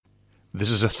This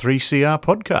is a 3CR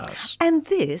podcast. And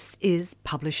this is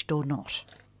Published or Not.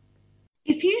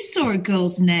 If you saw a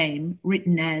girl's name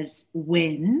written as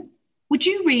Wen, would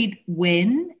you read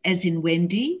Wen as in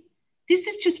Wendy? This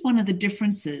is just one of the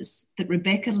differences that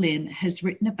Rebecca Lynn has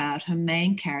written about her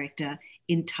main character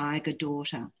in Tiger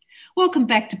Daughter. Welcome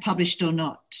back to Published or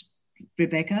Not,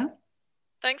 Rebecca.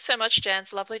 Thanks so much, Jan.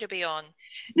 It's lovely to be on.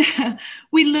 Now,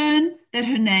 we learn that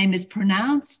her name is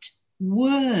pronounced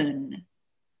Wern.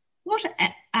 What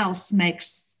else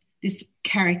makes this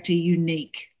character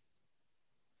unique?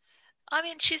 I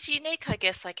mean, she's unique, I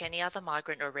guess, like any other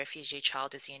migrant or refugee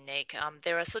child is unique.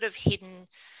 There are sort of hidden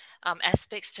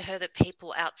aspects to her that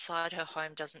people outside her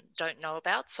home don't know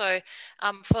about. So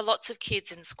for lots of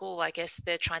kids in school, I guess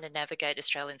they're trying to navigate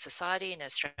Australian society and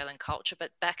Australian culture, but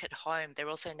back at home, they're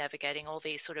also navigating all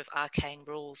these sort of arcane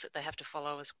rules that they have to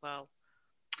follow as well.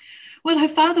 Well, her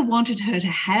father wanted her to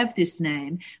have this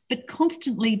name, but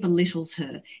constantly belittles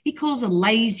her. He calls her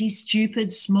lazy,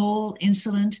 stupid, small,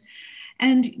 insolent.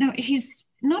 And, he's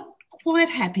not quite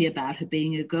happy about her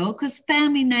being a girl because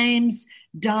family names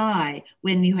die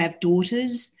when you have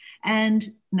daughters. And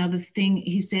another thing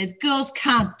he says, girls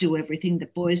can't do everything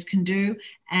that boys can do,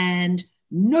 and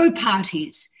no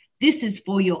parties. This is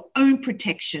for your own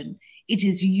protection. It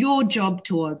is your job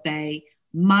to obey,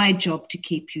 my job to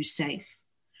keep you safe.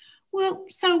 Well,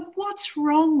 so what's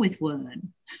wrong with Wern?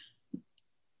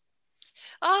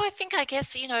 Oh, I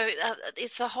guess,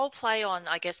 it's a whole play on,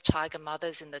 tiger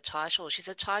mothers in the title. She's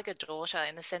a tiger daughter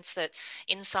in the sense that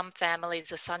in some families,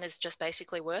 the son is just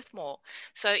basically worth more.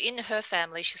 So in her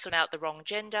family, she's sort of out the wrong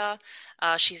gender.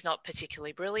 She's not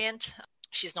particularly brilliant.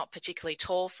 She's not particularly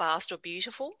tall, fast, or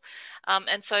beautiful.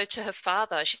 And so to her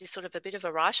father, she's sort of a bit of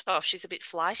a write-off. She's a bit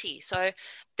flighty. So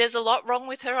there's a lot wrong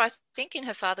with her, I think, in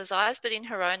her father's eyes, but in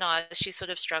her own eyes, she's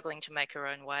sort of struggling to make her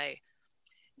own way.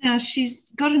 Now,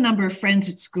 she's got a number of friends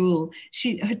at school.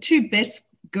 Her two best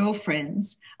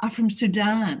girlfriends are from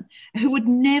Sudan, who would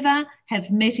never have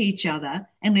met each other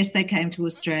unless they came to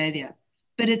Australia.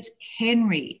 But it's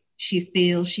Henry she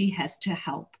feels she has to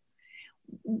help.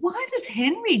 Why does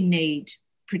Henry need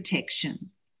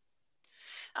protection?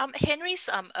 Henry's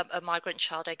a migrant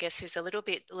child, I guess, who's a little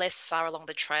bit less far along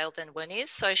the trail than Wen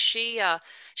is. So she's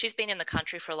been in the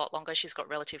country for a lot longer. She's got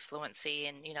relative fluency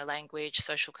in, language,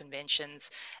 social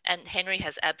conventions, and Henry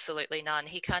has absolutely none.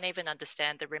 He can't even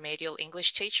understand the remedial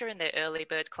English teacher in their early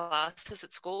bird classes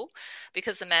at school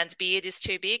because the man's beard is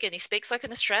too big and he speaks like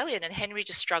an Australian, and Henry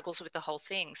just struggles with the whole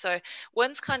thing. So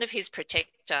Wen's kind of his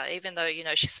protector, even though,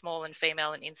 she's small and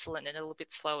female and insolent and a little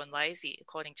bit slow and lazy,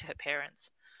 according to her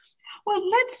parents. Well,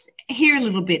 let's hear a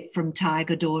little bit from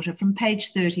Tiger Daughter from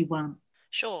page 31.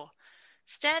 Sure.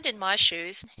 Stand in my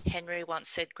shoes, Henry once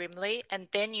said grimly, and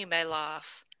then you may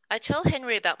laugh. I tell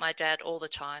Henry about my dad all the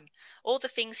time, all the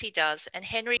things he does, and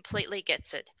Henry completely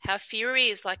gets it. How fury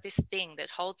is like this thing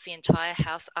that holds the entire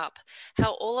house up,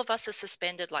 how all of us are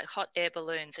suspended like hot air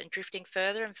balloons and drifting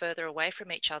further and further away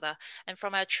from each other and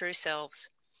from our true selves.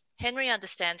 Henry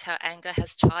understands how anger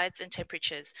has tides and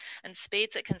temperatures and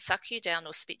speeds that can suck you down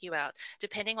or spit you out,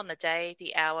 depending on the day,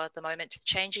 the hour, the moment,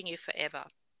 changing you forever.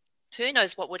 Who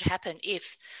knows what would happen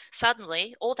if,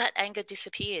 suddenly, all that anger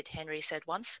disappeared, Henry said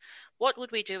once. What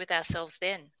would we do with ourselves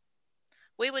then?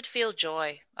 We would feel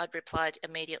joy, I'd replied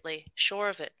immediately, sure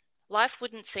of it. Life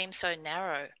wouldn't seem so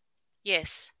narrow.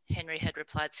 Yes, Henry had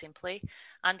replied simply,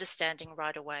 understanding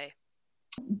right away.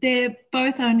 They're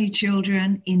both only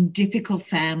children in difficult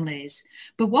families,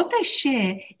 but what they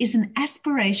share is an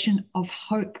aspiration of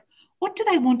hope. What do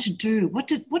they want to do? What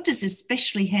does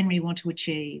especially Henry want to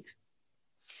achieve?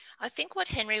 I think what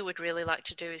Henry would really like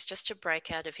to do is just to break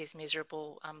out of his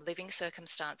miserable living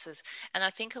circumstances. And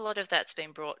I think a lot of that's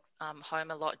been brought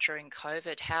home a lot during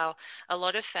COVID, how a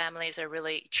lot of families are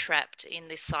really trapped in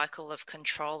this cycle of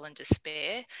control and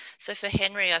despair. So for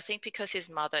Henry, I think because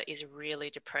his mother is really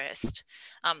depressed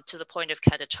to the point of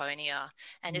catatonia,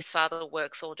 and his father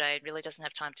works all day and really doesn't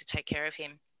have time to take care of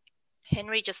him,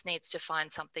 Henry just needs to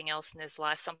find something else in his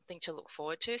life, something to look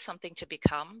forward to, something to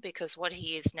become, because what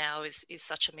he is now is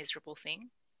such a miserable thing.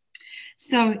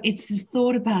 So it's the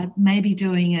thought about maybe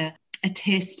doing a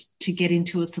test to get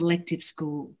into a selective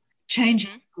school,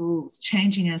 changing schools,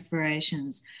 changing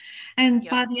aspirations. And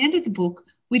by the end of the book,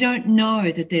 we don't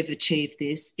know that they've achieved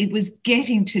this. It was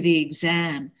getting to the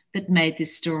exam that made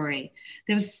this story.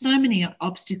 There were so many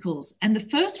obstacles. And the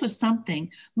first was something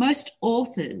most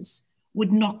authors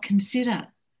would not consider,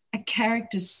 a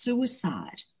character's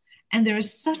suicide. And there are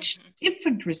such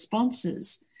different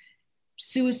responses.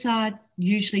 Suicide,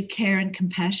 usually care and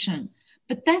compassion.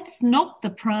 But that's not the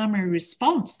primary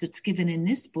response that's given in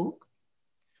this book.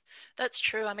 That's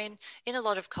true. I mean, in a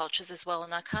lot of cultures as well,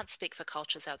 and I can't speak for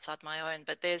cultures outside my own,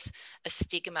 but there's a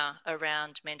stigma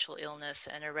around mental illness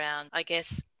and around, I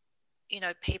guess,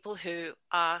 people who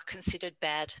are considered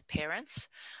bad parents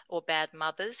or bad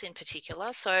mothers in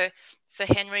particular. So for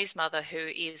Henry's mother, who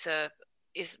is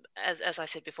as I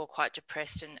said before, quite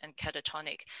depressed and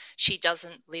catatonic, she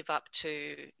doesn't live up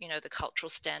to, the cultural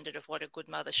standard of what a good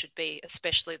mother should be,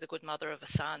 especially the good mother of a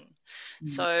son.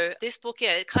 So this book,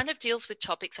 it kind of deals with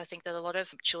topics I think that a lot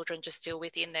of children just deal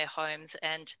with in their homes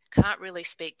and can't really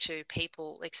speak to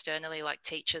people externally like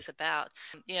teachers about,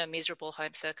 miserable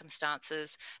home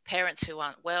circumstances, parents who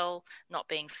aren't well, not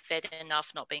being fed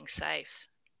enough, not being safe.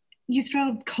 You throw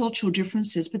up cultural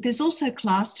differences, but there's also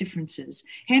class differences.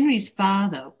 Henry's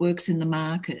father works in the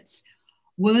markets.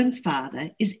 Wern's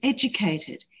father is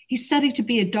educated. He studied to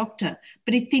be a doctor,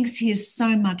 but he thinks he is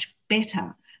so much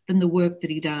better than the work that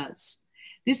he does.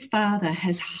 This father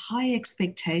has high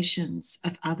expectations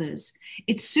of others.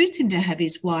 It suits him to have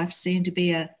his wife seen to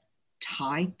be a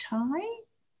tie-tie?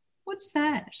 What's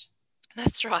that?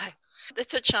 That's right.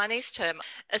 It's a Chinese term.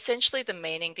 Essentially,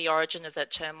 the origin of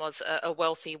that term was a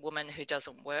wealthy woman who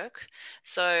doesn't work.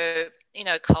 So,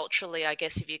 culturally, I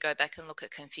guess if you go back and look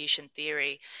at Confucian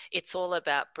theory, it's all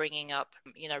about bringing up,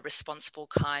 responsible,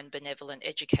 kind, benevolent,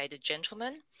 educated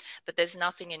gentlemen. But there's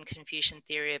nothing in Confucian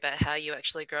theory about how you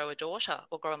actually grow a daughter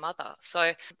or grow a mother.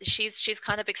 So she's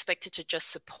kind of expected to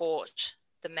just support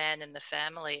the man in the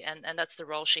family, and that's the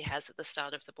role she has at the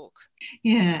start of the book.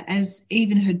 Yeah, as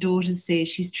even her daughter says,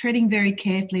 she's treading very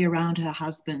carefully around her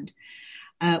husband.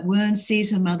 Wern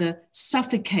sees her mother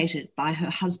suffocated by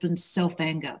her husband's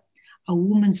self-anger. A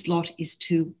woman's lot is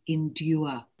to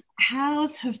endure.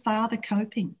 How's her father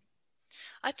coping?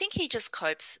 I think he just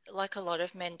copes like a lot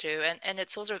of men do, and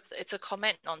it's a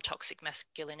comment on toxic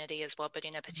masculinity as well, but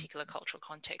in a particular cultural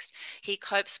context. He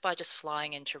copes by just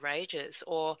flying into rages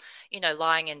or,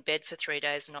 lying in bed for 3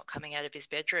 days and not coming out of his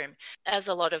bedroom, as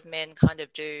a lot of men kind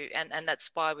of do, and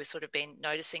that's why we've sort of been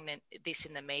noticing this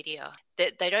in the media.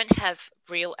 They don't have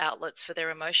real outlets for their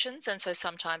emotions, and so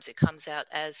sometimes it comes out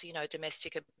as,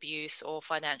 domestic abuse or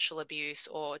financial abuse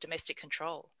or domestic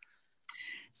control.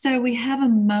 So we have a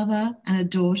mother and a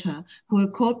daughter who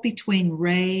are caught between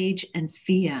rage and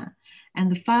fear, and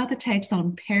the father takes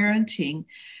on parenting.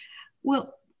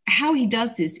 Well, how he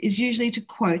does this is usually to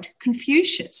quote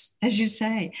Confucius, as you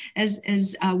say. As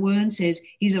Wern says,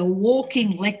 he's a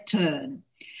walking lectern.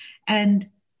 And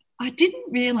I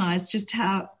didn't realise just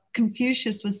how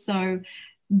Confucius was so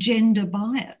gender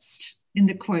biased in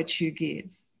the quotes you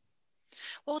give.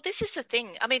 Well, this is the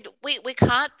thing. I mean, we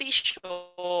can't be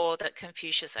sure that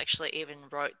Confucius actually even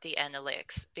wrote the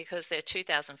Analects because they're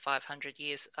 2,500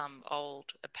 years old,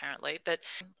 apparently. But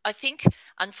I think,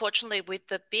 unfortunately, with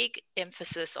the big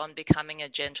emphasis on becoming a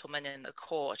gentleman in the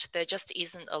court, there just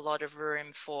isn't a lot of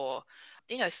room for,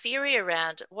 theory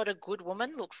around what a good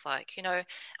woman looks like.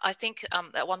 I think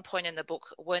at one point in the book,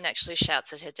 Wern actually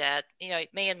shouts at her dad,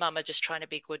 me and mum are just trying to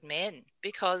be good men,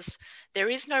 because there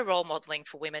is no role modelling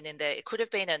for women in there. It could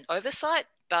have been an oversight,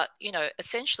 but,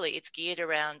 essentially it's geared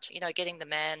around, getting the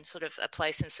man sort of a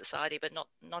place in society, but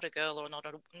not a girl or not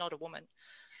a woman.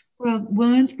 Well,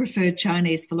 Wern's preferred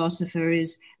Chinese philosopher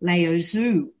is Lao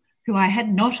Tzu, who I had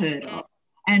not heard of.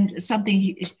 And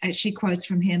something she quotes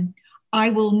from him, "I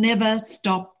will never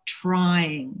stop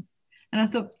trying." And I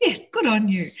thought, yes, good on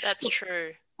you. That's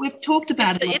true. We've talked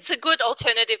about it. It's a good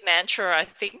alternative mantra, I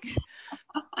think.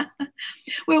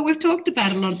 Well, we've talked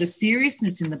about a lot of the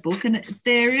seriousness in the book, and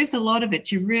there is a lot of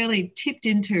it. You've really tipped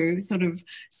into sort of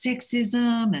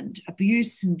sexism and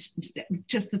abuse and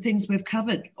just the things we've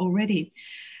covered already.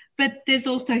 But there's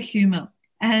also humour.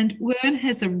 And Wern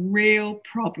has a real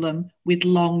problem with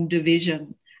long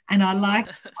division. And I like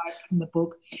the quote from the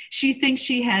book. She thinks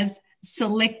she has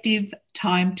selective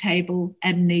timetable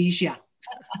amnesia.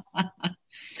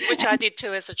 Which I did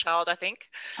too as a child, I think.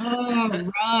 Oh,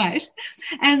 right.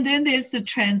 And then there's the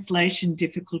translation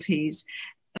difficulties.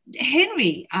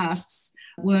 Henry asks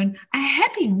Wern, a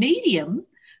happy medium,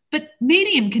 but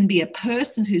medium can be a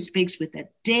person who speaks with a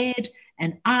dead,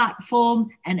 an art form,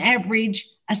 an average,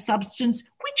 a substance.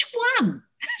 Which one?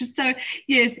 So,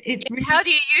 yes. How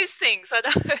do you use things? I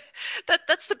know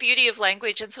that's the beauty of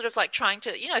language, and sort of like trying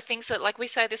to, things that, like we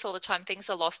say this all the time, things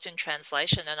are lost in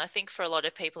translation. And I think for a lot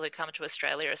of people who come to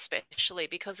Australia, especially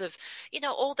because of,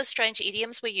 all the strange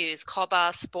idioms we use, cobber,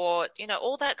 sport,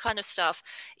 all that kind of stuff.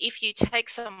 If you take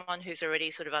someone who's already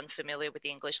sort of unfamiliar with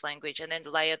the English language and then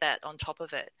layer that on top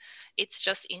of it, it's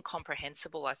just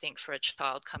incomprehensible, I think, for a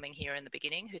child coming here in the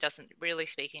beginning who doesn't really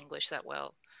speak English that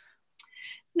well.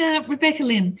 Now, Rebecca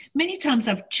Lim, many times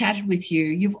I've chatted with you,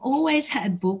 you've always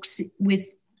had books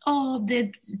with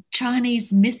the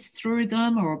Chinese myth through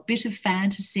them or a bit of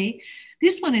fantasy.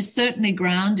 This one is certainly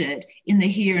grounded in the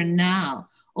here and now,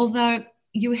 although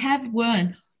you have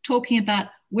Wern talking about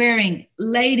wearing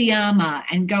lady armour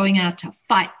and going out to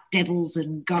fight devils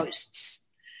and ghosts.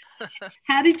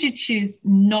 How did you choose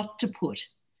not to put,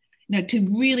 to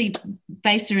really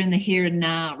base her in the here and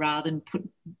now rather than put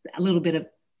a little bit of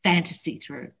fantasy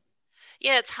through?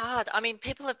 Yeah, it's hard. I mean,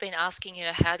 people have been asking,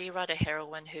 how do you write a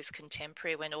heroine who's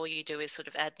contemporary when all you do is sort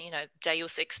of add,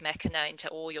 Deus Ex Machina into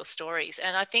all your stories?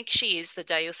 And I think she is the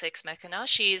Deus Ex Machina.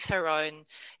 She is her own,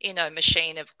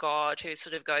 machine of God who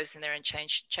sort of goes in there and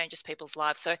changes people's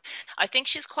lives. So I think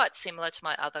she's quite similar to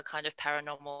my other kind of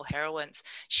paranormal heroines.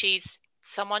 She's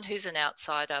someone who's an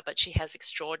outsider, but she has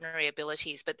extraordinary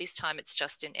abilities, but this time it's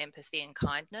just in empathy and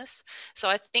kindness. So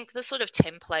I think the sort of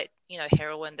template,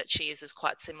 heroine that she is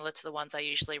quite similar to the ones I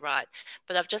usually write,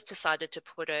 but I've just decided to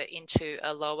put her into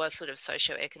a lower sort of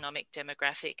socioeconomic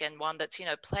demographic and one that's,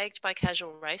 plagued by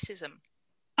casual racism.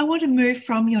 I want to move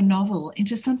from your novel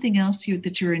into something else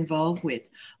that you're involved with,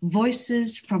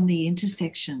 Voices from the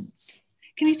Intersections.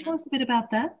 Can you tell us a bit about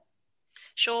that?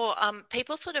 Sure.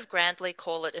 People sort of grandly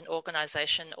call it an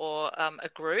organisation or a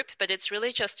group, but it's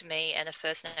really just me and a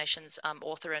First Nations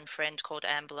author and friend called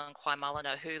Amberlyn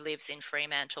Quaimulina who lives in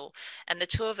Fremantle. And the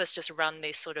two of us just run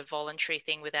this sort of voluntary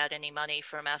thing without any money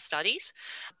from our studies.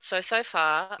 So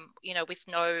far, with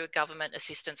no government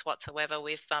assistance whatsoever,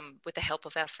 we've, with the help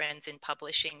of our friends in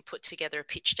publishing, put together a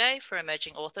pitch day for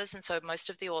emerging authors. And so most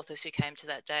of the authors who came to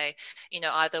that day,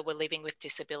 either were living with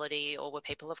disability or were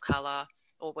people of colour,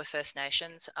 or were First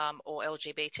Nations or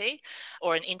LGBT,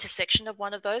 or an intersection of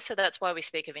one of those. So that's why we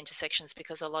speak of intersections,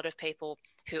 because a lot of people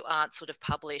who aren't sort of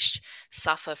published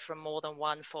suffer from more than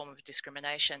one form of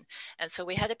discrimination. And so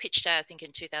we had a pitch day, I think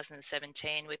in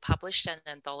 2017. We published an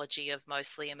anthology of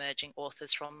mostly emerging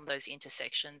authors from those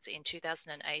intersections in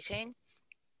 2018.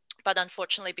 But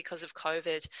unfortunately, because of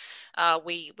COVID,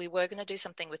 we were going to do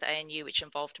something with ANU, which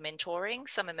involved mentoring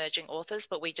some emerging authors,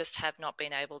 but we just have not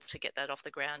been able to get that off the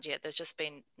ground yet. There's just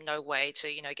been no way to,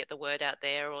 get the word out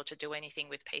there or to do anything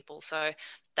with people. So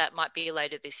that might be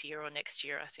later this year or next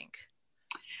year, I think.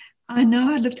 I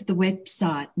know I looked at the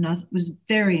website and I was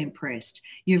very impressed.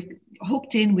 You've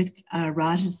hooked in with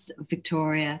Writers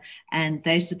Victoria and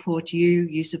they support you,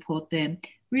 you support them.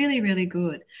 Really, really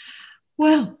good.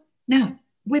 Well, now,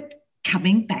 we're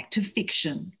coming back to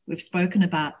fiction. We've spoken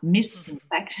about myths and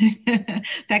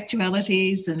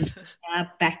factualities and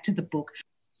back to the book.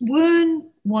 Wern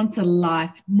wants a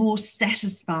life more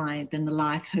satisfying than the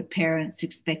life her parents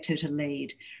expect her to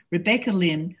lead. Rebecca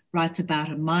Lim writes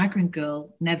about a migrant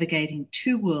girl navigating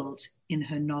two worlds in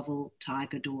her novel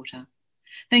Tiger Daughter.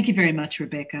 Thank you very much,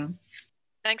 Rebecca.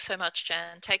 Thanks so much,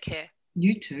 Jan. Take care.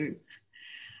 You too.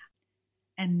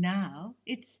 And now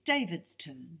it's David's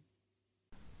turn.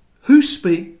 Who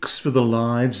speaks for the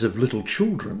lives of little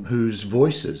children whose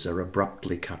voices are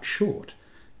abruptly cut short?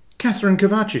 Katherine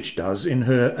Kovacic does in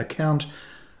her account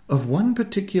of one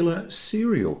particular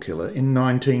serial killer in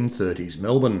 1930s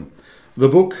Melbourne. The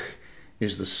book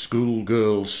is The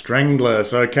Schoolgirl Strangler.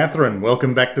 So, Katherine,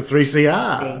 welcome back to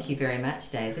 3CR. Thank you very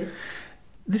much, David.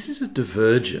 This is a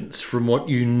divergence from what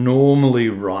you normally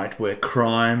write, where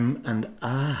crime and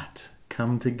art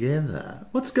come together.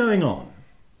 What's going on?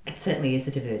 It certainly is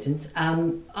a divergence.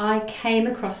 I came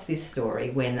across this story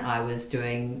when I was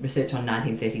doing research on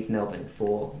 1930s Melbourne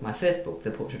for my first book, The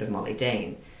Portrait of Molly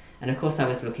Dean. And of course I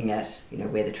was looking at,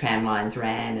 where the tram lines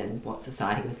ran and what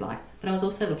society was like. But I was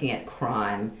also looking at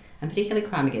crime, and particularly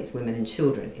crime against women and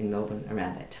children in Melbourne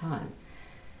around that time.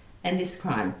 And these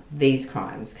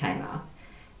crimes came up.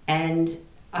 And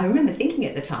I remember thinking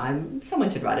at the time,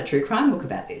 someone should write a true crime book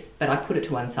about this. But I put it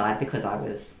to one side because I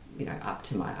was up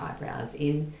to my eyebrows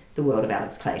in the world of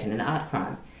Alex Clayton and art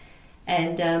crime.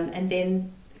 And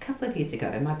then a couple of years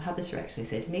ago, my publisher actually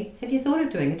said to me, have you thought of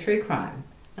doing a true crime?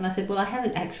 And I said, well, I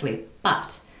haven't actually,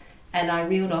 but... And I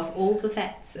reeled off all the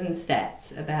facts and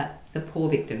stats about the poor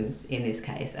victims in this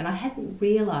case. And I hadn't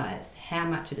realised how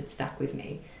much it had stuck with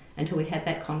me until we had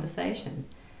that conversation.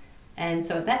 And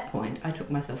so at that point, I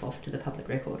took myself off to the Public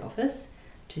Record Office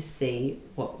to see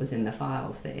what was in the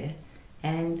files there.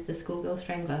 And The Schoolgirl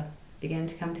Strangler began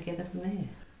to come together from there.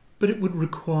 But it would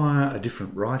require a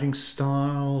different writing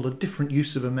style, a different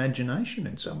use of imagination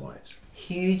in some ways.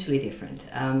 Hugely different,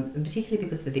 particularly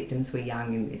because the victims were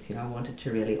young in this. I wanted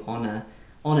to really honour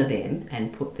them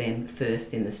and put them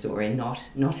first in the story, not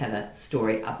have a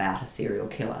story about a serial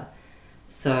killer.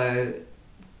 So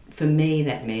for me,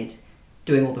 that meant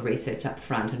doing all the research up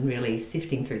front and really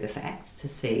sifting through the facts to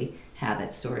see how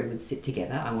that story would sit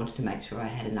together. I wanted to make sure I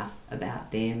had enough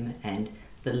about them and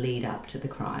the lead up to the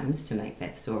crimes to make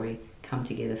that story come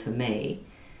together for me.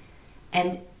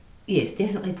 And yes,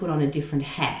 definitely put on a different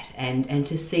hat and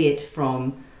to see it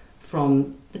from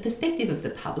the perspective of the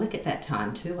public at that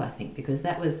time too, I think, because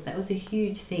that was a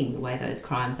huge thing, the way those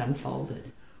crimes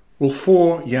unfolded. Well,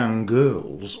 4 young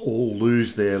girls all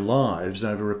lose their lives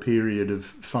over a period of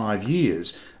 5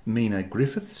 years. Mina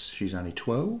Griffiths, she's only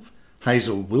 12,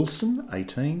 Hazel Wilson,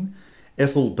 18,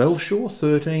 Ethel Belshaw,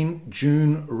 13,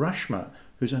 June Rushmer,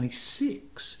 who's only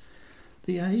 6.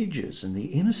 The ages and the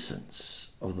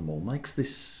innocence of them all makes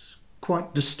this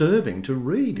quite disturbing to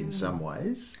read in some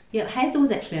ways. Yeah, Hazel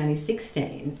was actually only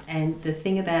 16, and the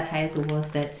thing about Hazel was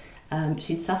that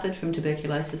she'd suffered from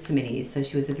tuberculosis for many years, so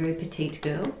she was a very petite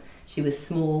girl. She was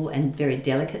small and very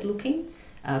delicate looking,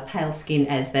 pale skin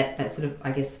as that sort of,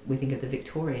 I guess we think of the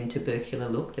Victorian tubercular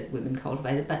look that women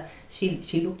cultivated, but she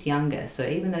looked younger. So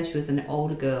even though she was an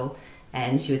older girl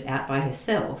and she was out by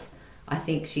herself, I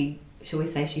think shall we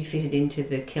say she fitted into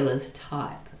the killer's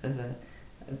type in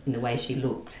the way she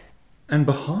looked. And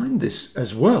behind this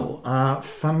as well are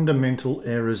fundamental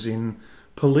errors in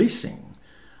policing.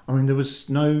 I mean, there was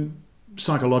no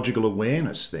psychological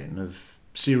awareness then of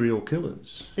serial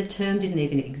killers. The term didn't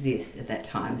even exist at that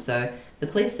time, so the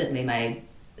police certainly made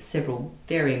several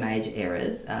very major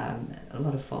errors, a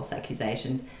lot of false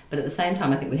accusations, but at the same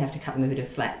time I think we have to cut them a bit of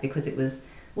slack because it was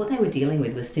what they were dealing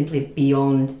with was simply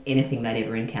beyond anything they'd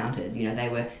ever encountered. You know,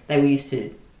 they were used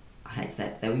to, I hate to say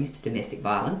it, they were used to domestic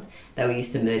violence, they were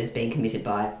used to murders being committed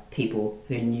by people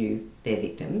who knew their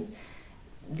victims.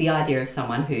 The idea of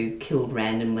someone who killed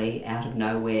randomly out of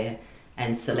nowhere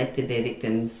and selected their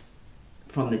victims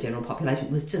from the general population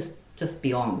was just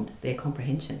beyond their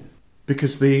comprehension.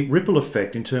 Because the ripple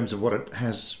effect in terms of what it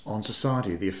has on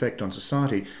society, the effect on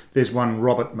society, there's one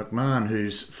Robert McMahon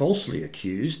who's falsely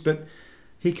accused, but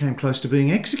he came close to being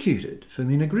executed for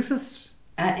Mina Griffiths.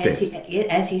 As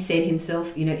he said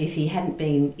himself, you know, if he hadn't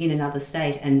been in another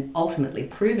state and ultimately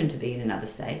proven to be in another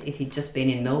state, if he'd just been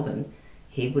in Melbourne,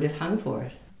 he would have hung for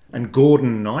it. And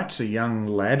Gordon Knights, a young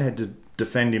lad, had to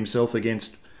defend himself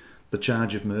against the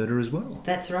charge of murder as well.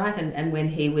 That's right, and when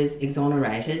he was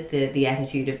exonerated, the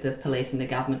attitude of the police and the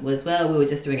government was, well, we were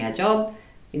just doing our job,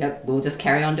 you know, we'll just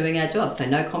carry on doing our job. So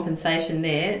no compensation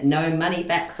there, no money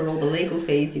back for all the legal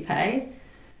fees you paid.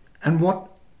 And what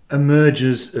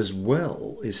emerges as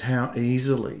well is how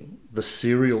easily the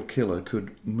serial killer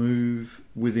could move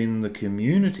within the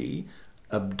community,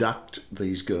 abduct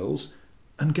these girls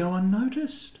and go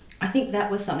unnoticed. I think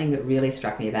that was something that really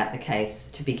struck me about the case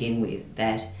to begin with,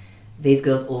 that these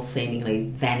girls all seemingly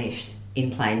vanished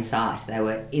in plain sight. They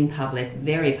were in public,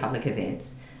 very public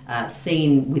events,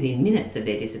 seen within minutes of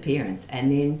their disappearance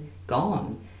and then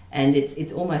gone. And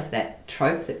it's almost that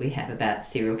trope that we have about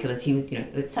serial killers. He was, you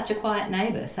know, such a quiet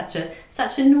neighbour, such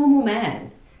a normal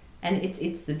man. And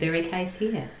it's the very case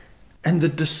here. And the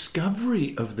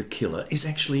discovery of the killer is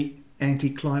actually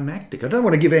anticlimactic. I don't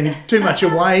want to give too much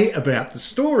away about the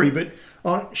story, but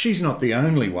she's not the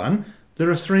only one.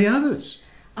 There are 3 others.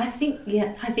 I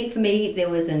think for me there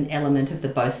was an element of the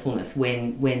boastfulness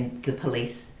when the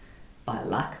police, by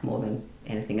luck more than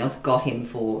anything else, got him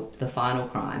for the final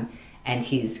crime, and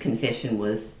his confession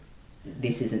was,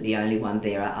 this isn't the only one,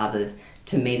 there are others.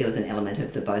 To me there was an element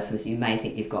of the boastfulness. You may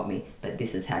think you've got me, but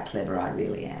this is how clever I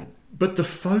really am. But the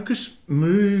focus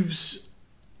moves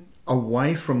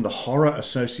away from the horror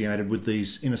associated with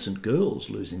these innocent girls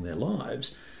losing their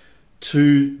lives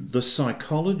to the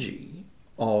psychology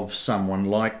of someone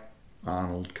like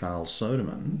Arnold Carl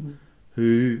Soderman,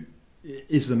 who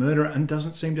is the murderer and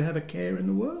doesn't seem to have a care in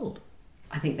the world.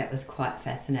 I think that was quite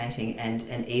fascinating,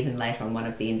 and even later on, one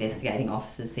of the investigating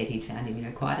officers said he'd found him, you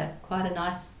know, quite a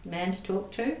nice man to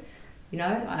talk to. You know,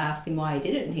 I asked him why he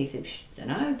did it, and he said, I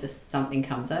don't know, just something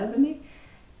comes over me.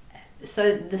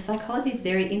 So the psychology is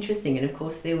very interesting, and of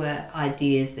course there were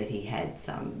ideas that he had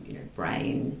some, you know,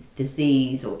 brain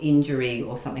disease or injury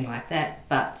or something like that,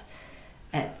 but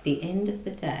at the end of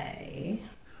the day...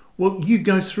 Well, you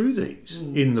go through these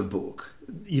in the book.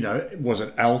 You know, was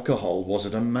it alcohol? Was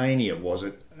it a mania? Was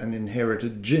it an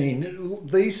inherited gene?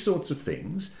 These sorts of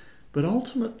things. But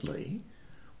ultimately,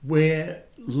 we're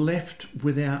left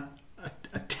without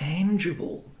a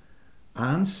tangible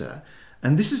answer.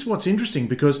 And this is what's interesting,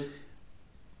 because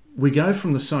we go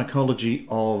from the psychology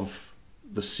of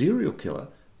the serial killer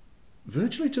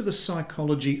virtually to the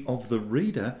psychology of the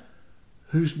reader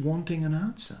who's wanting an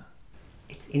answer.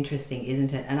 It's interesting,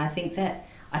 isn't it? And I think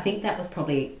that was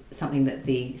probably something that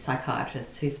the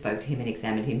psychiatrists who spoke to him and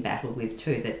examined him battled with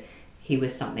too, that he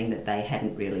was something that they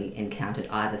hadn't really encountered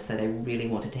either, so they really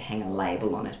wanted to hang a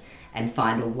label on it and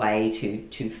find a way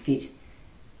to fit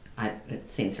it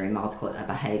seems very mild to call it a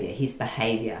behaviour, his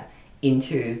behaviour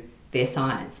into their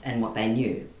science and what they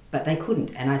knew. But they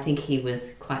couldn't, and I think he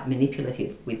was quite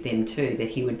manipulative with them too, that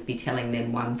he would be telling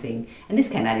them one thing, and this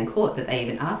came out in court, that they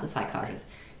even asked the psychiatrist,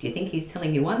 do you think he's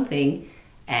telling you one thing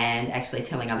and actually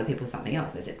telling other people something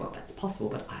else? And they said, well, that's possible,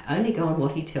 but I only go on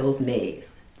what he tells me.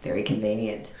 It's very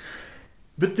convenient.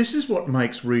 But this is what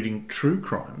makes reading true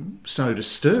crime so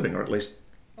disturbing, or at least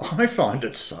I find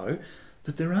it so,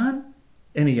 that there aren't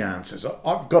any answers.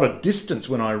 I've got a distance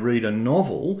when I read a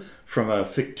novel from a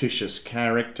fictitious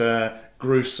character,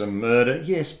 gruesome murder,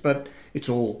 yes, but it's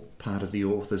all part of the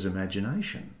author's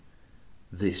imagination.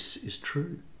 This is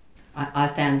true. I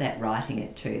found that writing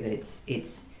it too, that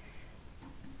it's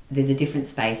there's a different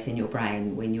space in your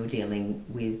brain when you're dealing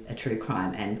with a true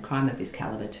crime, and crime of this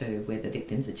calibre too, where the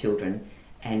victims are children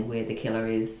and where the killer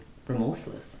is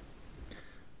remorseless.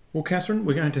 Well, Catherine,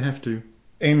 we're going to have to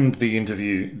end the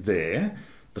interview there,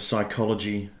 the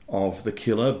psychology of the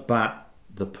killer, but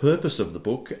the purpose of the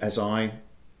book, as I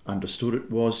understood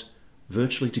it, was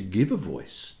virtually to give a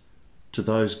voice to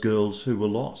those girls who were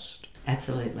lost.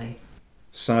 Absolutely.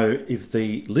 So if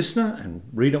the listener and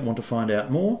reader want to find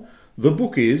out more, the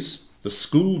book is The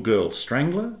Schoolgirl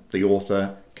Strangler, the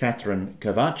author Catherine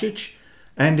Kovacic,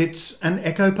 and it's an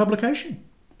Echo publication.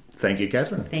 Thank you,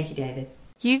 Catherine. Thank you, David.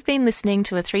 You've been listening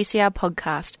to a 3CR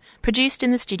podcast produced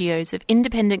in the studios of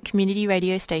independent community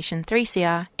radio station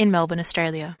 3CR in Melbourne,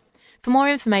 Australia. For more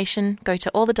information, go to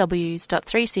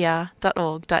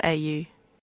allthews.3cr.org.au.